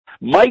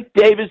Mike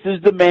Davis is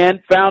the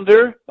man,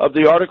 founder of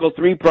the Article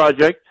 3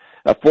 Project,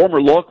 a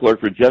former law clerk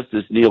for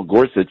Justice Neil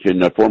Gorsuch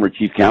and a former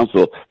chief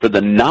counsel for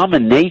the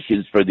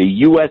nominations for the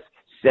U.S.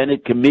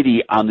 Senate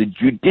Committee on the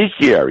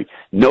Judiciary.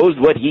 Knows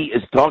what he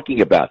is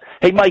talking about.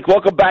 Hey, Mike,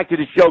 welcome back to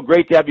the show.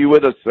 Great to have you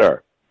with us,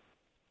 sir.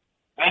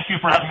 Thank you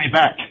for having me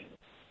back.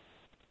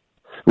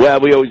 Well,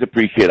 we always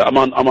appreciate it. I'm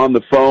on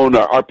the phone.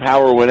 Our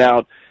power went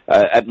out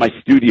at my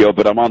studio,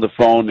 but I'm on the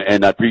phone,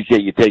 and I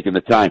appreciate you taking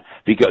the time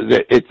because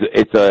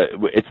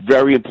it's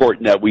very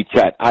important that we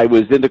chat. I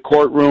was in the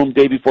courtroom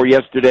day before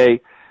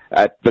yesterday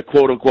at the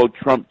quote unquote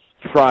Trump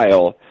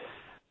trial.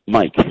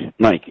 Mike,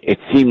 it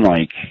seemed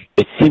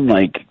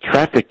like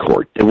traffic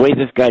court. The way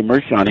this guy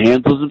Mershon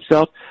handles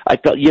himself, I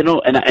felt,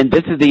 and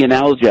this is the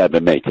analogy I've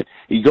been making.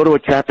 You go to a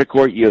traffic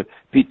court,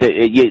 they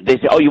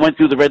say, "Oh, you went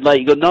through the red light."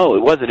 You go, "No,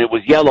 it wasn't. It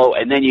was yellow."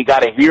 And then you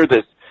got to hear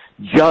this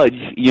judge,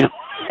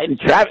 and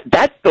traffic.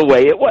 That's the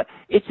way it was.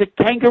 It's a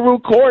kangaroo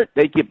court.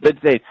 They keep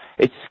saying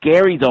it's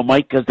scary though,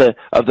 Mike, because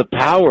of the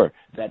power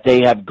that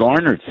they have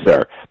garnered,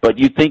 sir. But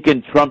you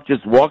thinking Trump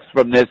just walks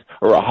from this,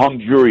 or a hung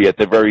jury at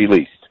the very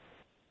least?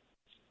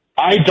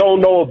 I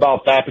don't know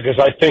about that because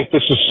I think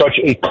this is such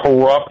a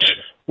corrupt,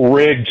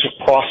 rigged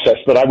process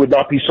that I would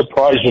not be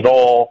surprised at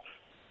all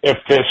if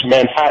this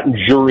Manhattan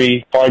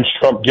jury finds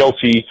Trump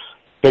guilty,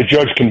 the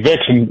judge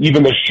convicts, and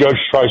even this judge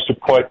tries to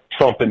put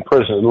Trump in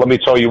prison. And let me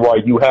tell you why.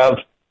 You have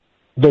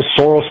the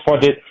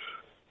Soros-funded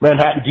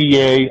Manhattan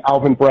DA,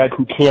 Alvin Bragg,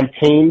 who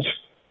campaigned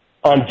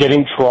on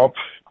getting Trump.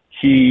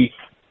 He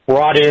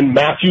brought in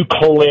Matthew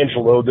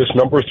Colangelo, this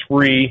number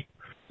 3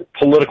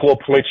 political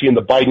appointee in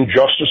the Biden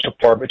Justice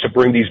Department, to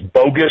bring these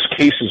bogus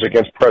cases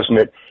against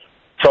President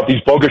Trump,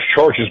 these bogus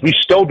charges. We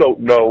still don't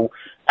know,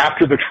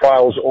 after the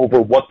trial's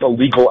over, what the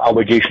legal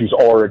allegations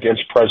are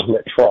against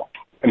President Trump.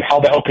 And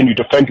how the hell can you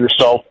defend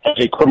yourself as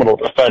a criminal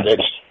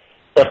defendant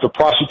if the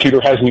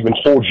prosecutor hasn't even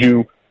told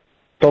you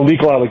the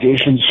legal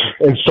allegations?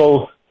 And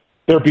so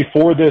they're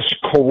before this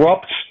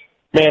corrupt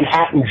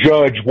Manhattan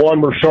judge, Juan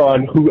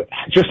Mershon, who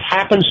just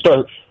happens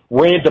to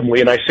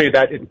randomly, and I say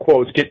that in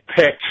quotes, get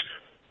picked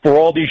for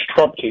all these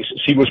Trump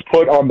cases. He was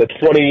put on the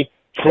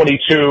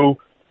 2022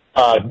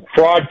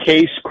 fraud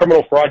case,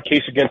 criminal fraud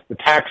case against the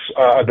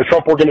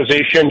Trump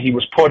organization. He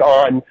was put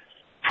on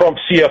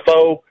Trump's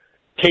CFO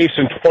case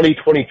in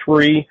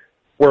 2023,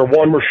 where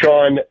Juan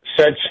Mershon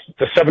sent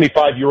the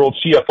 75-year-old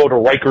CFO to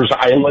Rikers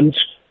Island.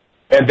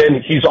 And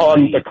then he's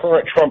on the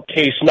current Trump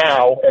case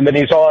now, and then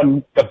he's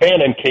on the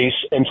Bannon case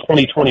in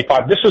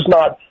 2025. This is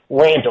not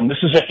random.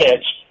 This is a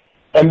hit.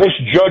 And this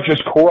judge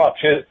is corrupt.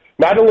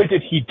 Not only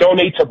did he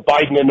donate to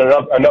Biden in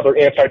another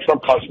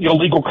anti-Trump cause,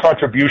 illegal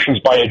contributions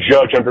by a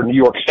judge under New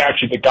York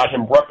statute that got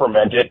him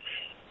reprimanded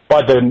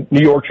by the New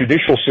York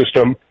judicial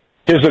system,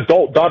 his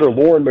adult daughter,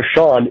 Lauren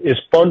Mershon, is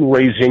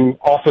fundraising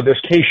off of this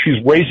case.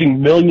 She's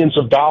raising millions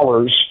of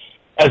dollars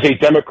as a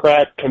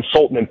Democrat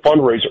consultant and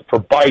fundraiser for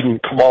Biden,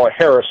 Kamala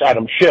Harris,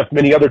 Adam Schiff,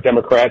 many other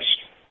Democrats.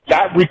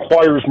 That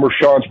requires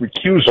Mershon's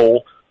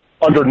recusal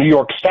under New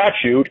York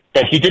statute,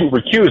 and he didn't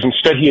recuse.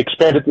 Instead, he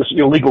expanded this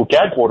illegal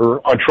gag order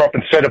on Trump.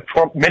 Instead of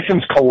Trump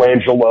mentions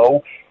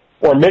Colangelo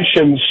or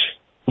mentions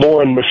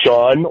Lauren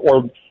Mershon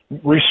or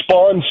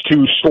responds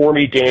to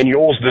Stormy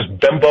Daniels, this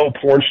bimbo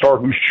porn star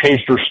who's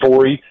changed her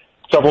story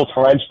several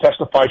times,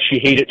 testified she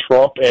hated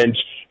Trump and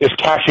is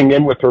cashing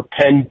in with her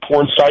pen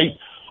porn site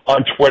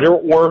on Twitter,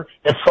 or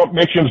if Trump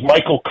mentions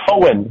Michael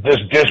Cohen, this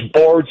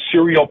disbarred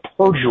serial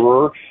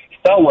perjurer,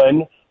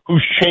 felon,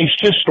 who's changed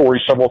his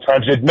story several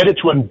times, admitted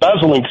to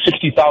embezzling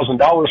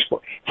 $60,000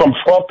 from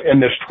Trump in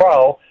this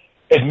trial,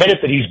 admitted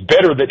that he's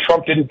bitter that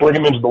Trump didn't bring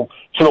him into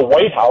the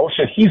White House,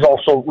 and he's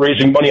also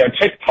raising money on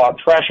TikTok,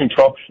 trashing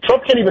Trump.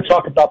 Trump can't even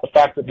talk about the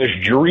fact that this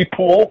jury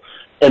pool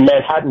in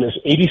Manhattan is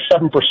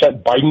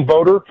 87% Biden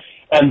voter,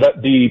 and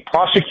that the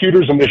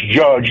prosecutors and this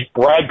judge,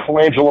 Bragg,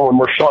 Colangelo, and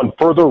Mershon,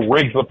 further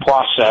rigged the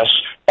process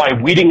by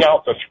weeding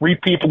out the 3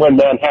 people in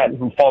Manhattan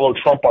who follow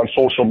Trump on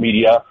social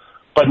media,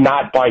 but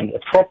not Biden.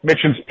 If Trump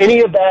mentions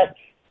any of that,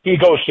 he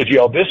goes to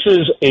jail. This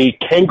is a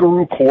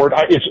kangaroo court.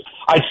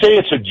 I'd say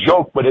it's a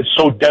joke, but it's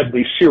so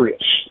deadly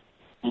serious.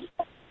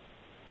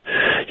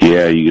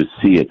 Yeah, you can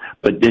see it.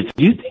 But do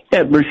you think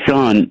that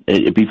Mershon,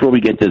 before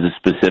we get to the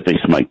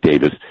specifics, Mike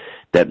Davis,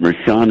 that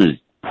Mershon is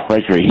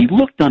pressure? He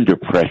looked under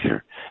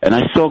pressure. And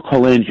I saw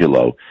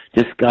Colangelo,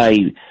 this guy,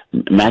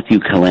 Matthew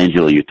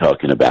Colangelo you're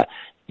talking about.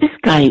 This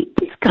guy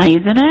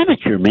is an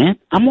amateur, man.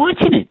 I'm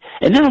watching it.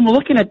 And then I'm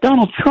looking at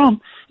Donald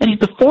Trump, and he's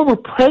the former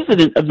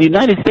president of the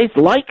United States.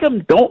 Like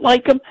him, don't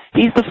like him,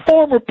 he's the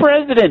former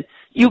president.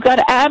 You got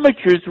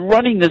amateurs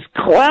running this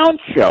clown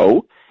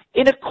show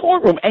in a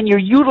courtroom, and you're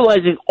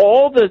utilizing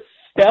all the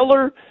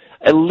stellar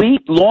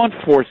elite law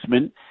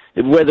enforcement,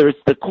 whether it's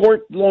the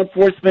court law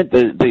enforcement,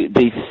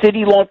 the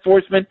city law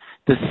enforcement,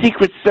 the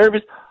Secret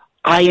Service.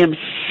 I am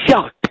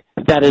shocked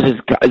that it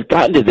has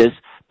gotten to this,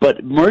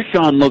 but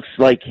Mershon looks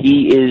like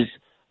he is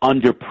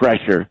under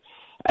pressure.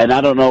 And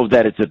I don't know if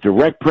that it's a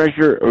direct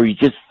pressure or he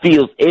just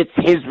feels it's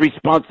his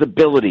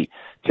responsibility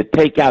to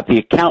take out the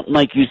accountant,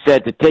 like you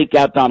said, to take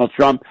out Donald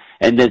Trump,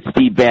 and then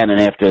Steve Bannon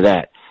after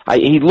that.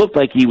 he looked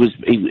like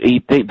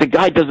the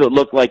guy doesn't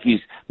look like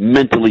he's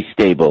mentally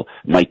stable,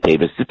 Mike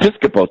Davis.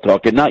 Piscopo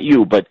talking, not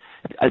you, but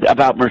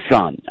about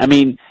Mershon. I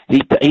mean, he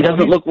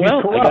doesn't look well.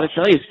 I got to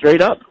tell you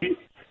straight up.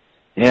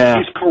 Yeah.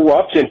 He's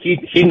corrupt, and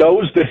he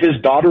knows that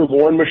his daughter,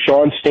 Lauren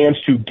Mershon, stands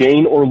to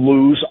gain or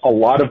lose a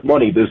lot of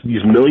money. There's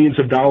these millions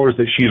of dollars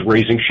that she's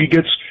raising. She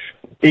gets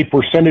a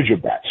percentage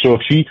of that. So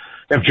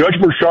if Judge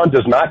Mershon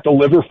does not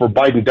deliver for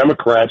Biden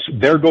Democrats,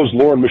 there goes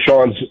Lauren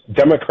Mershon's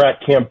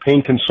Democrat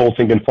campaign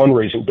consulting and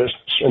fundraising business.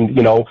 And,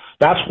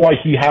 that's why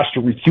he has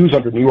to recuse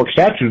under New York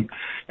statute.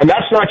 And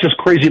that's not just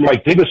crazy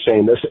Mike Davis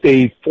saying this.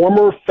 A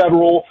former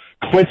federal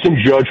Clinton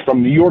judge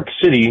from New York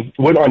City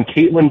went on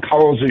Caitlin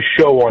Collins'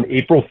 show on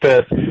April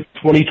 5th,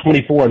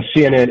 2024 on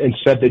CNN and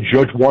said that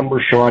Judge Juan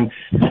Mershon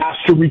has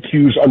to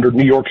recuse under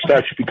New York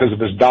statute because of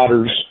his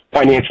daughter's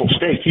financial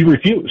stake. He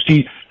refused.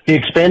 He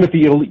expanded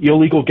the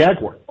illegal gag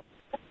order.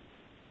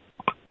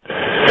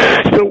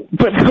 So,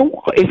 but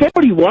is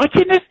everybody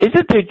watching this? Is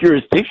it their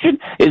jurisdiction?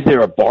 Is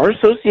there a bar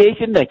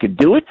association that can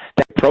do it,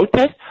 that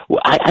protest?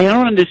 Well, I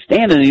don't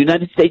understand in the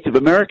United States of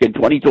America in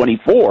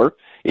 2024,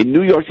 in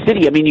New York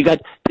City, I mean, you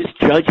got this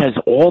judge has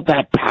all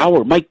that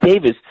power. Mike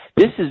Davis,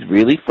 this is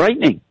really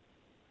frightening.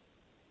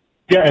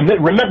 Yeah, and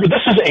remember,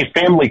 this is a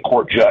family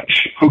court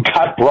judge who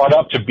got brought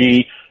up to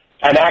be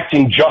an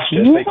acting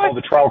justice. What? They call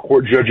the trial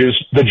court judges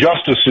the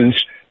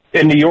justices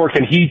in New York,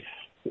 and he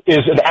is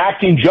an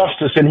acting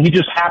justice, and he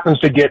just happens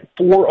to get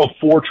 4 of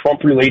 4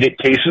 Trump-related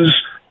cases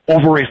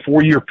over a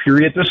 4-year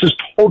period. This is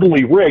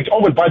totally rigged.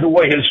 Oh, and by the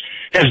way,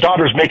 his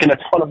daughter's making a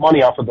ton of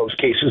money off of those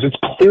cases. It's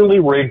clearly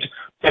rigged.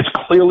 It's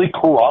clearly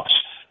corrupt.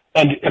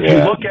 And if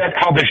you look at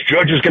how this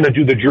judge is going to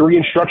do the jury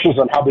instructions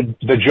on how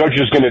the judge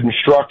is going to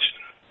instruct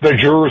the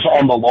jurors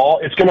on the law,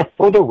 it's going to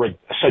further rig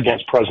this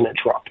against President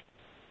Trump.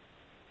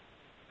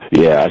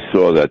 Yeah, I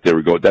saw that. There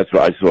we go. That's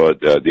what I saw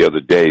the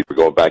other day. We're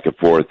going back and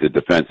forth, the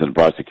defense and the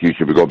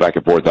prosecution. We're going back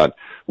and forth on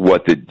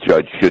what the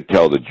judge should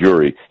tell the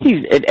jury.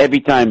 Every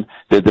time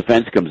the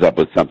defense comes up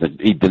with something,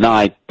 he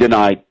denied.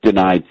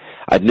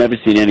 I've never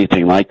seen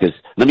anything like this.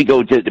 Let me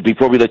go,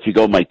 before we let you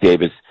go, Mike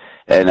Davis,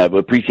 and I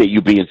appreciate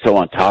you being so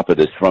on top of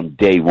this from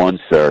day one,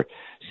 sir.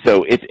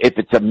 So if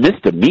it's a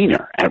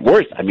misdemeanor, at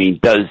worst, I mean,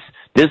 does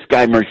this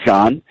guy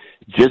Mershon,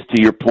 just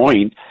to your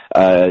point,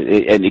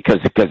 and because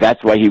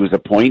that's why he was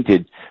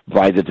appointed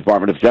by the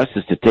Department of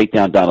Justice to take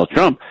down Donald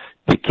Trump,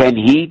 does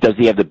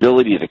he have the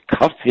ability to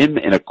cuff him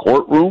in a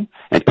courtroom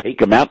and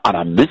take him out on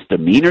a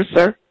misdemeanor,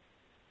 sir?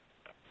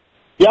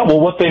 Yeah, well,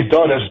 what they've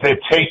done is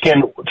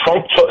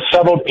Trump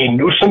settled a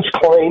nuisance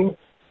claim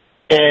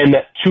in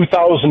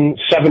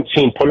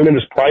 2017, put it in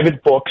his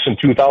private books in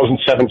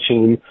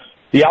 2017.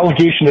 The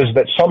allegation is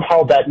that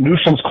somehow that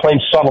nuisance claim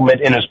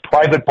settlement in his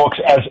private books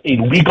as a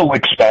legal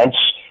expense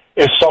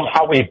is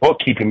somehow a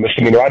bookkeeping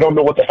misdemeanor. I don't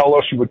know what the hell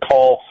else you would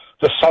call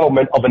the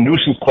settlement of a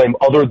nuisance claim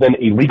other than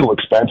a legal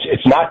expense.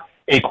 It's not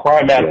a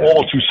crime at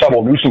all to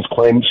settle nuisance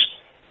claims.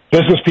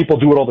 Business people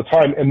do it all the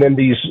time. And then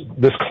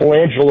this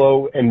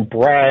Colangelo and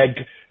Bragg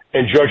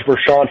and Judge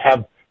Mershon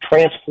have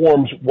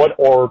transformed what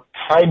are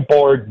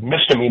time-barred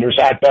misdemeanors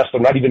at best.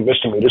 They're not even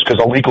misdemeanors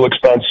because a legal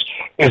expense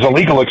is a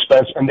legal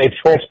expense, and they've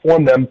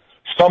transformed them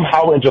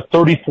somehow into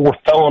 34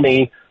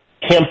 felony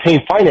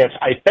campaign finance,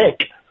 I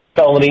think,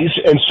 felonies.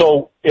 And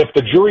so if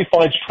the jury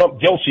finds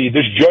Trump guilty,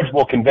 this judge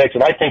will convict,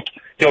 and I think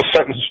he'll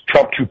sentence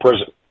Trump to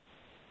prison.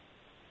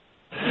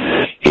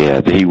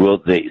 Yeah, he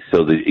will.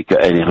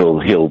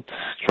 He'll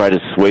try to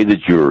sway the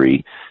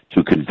jury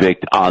to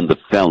convict on the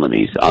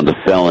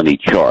felony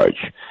charge,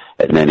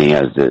 and then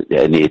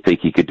and you think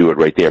he could do it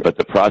right there. But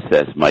the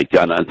process, Mike,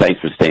 John, and thanks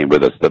for staying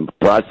with us. The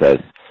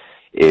process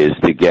is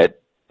to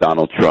get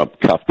Donald Trump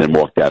cuffed and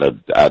walked out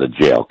of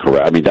jail.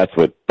 Correct? I mean, that's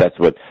what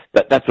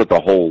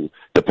the whole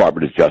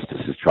Department of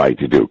Justice is trying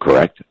to do.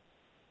 Correct?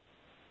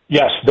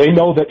 Yes, they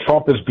know that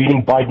Trump is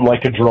beating Biden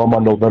like a drum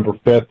on November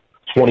 5th,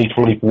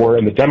 2024,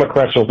 and the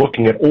Democrats are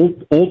looking at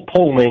old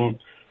polling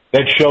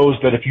that shows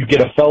that if you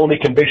get a felony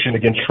conviction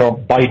against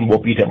Trump, Biden will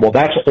beat him. Well,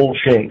 that's old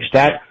change.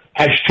 That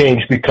has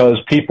changed because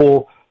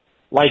people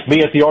like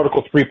me at the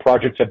Article 3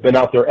 Project have been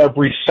out there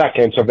every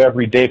second of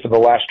every day for the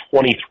last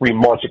 23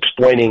 months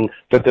explaining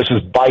that this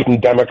is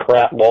Biden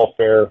Democrat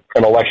lawfare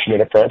and election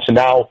interference. And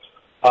now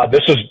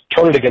this is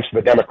turning against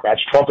the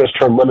Democrats. Trump has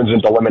turned lemons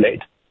into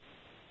lemonade.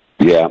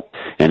 Yeah,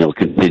 and he'll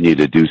continue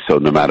to do so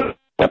no matter what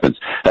happens.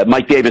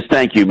 Mike Davis,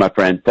 thank you, my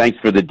friend. Thanks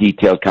for the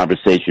detailed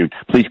conversation.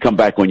 Please come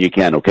back when you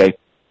can, okay?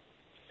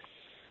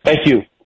 Thank you.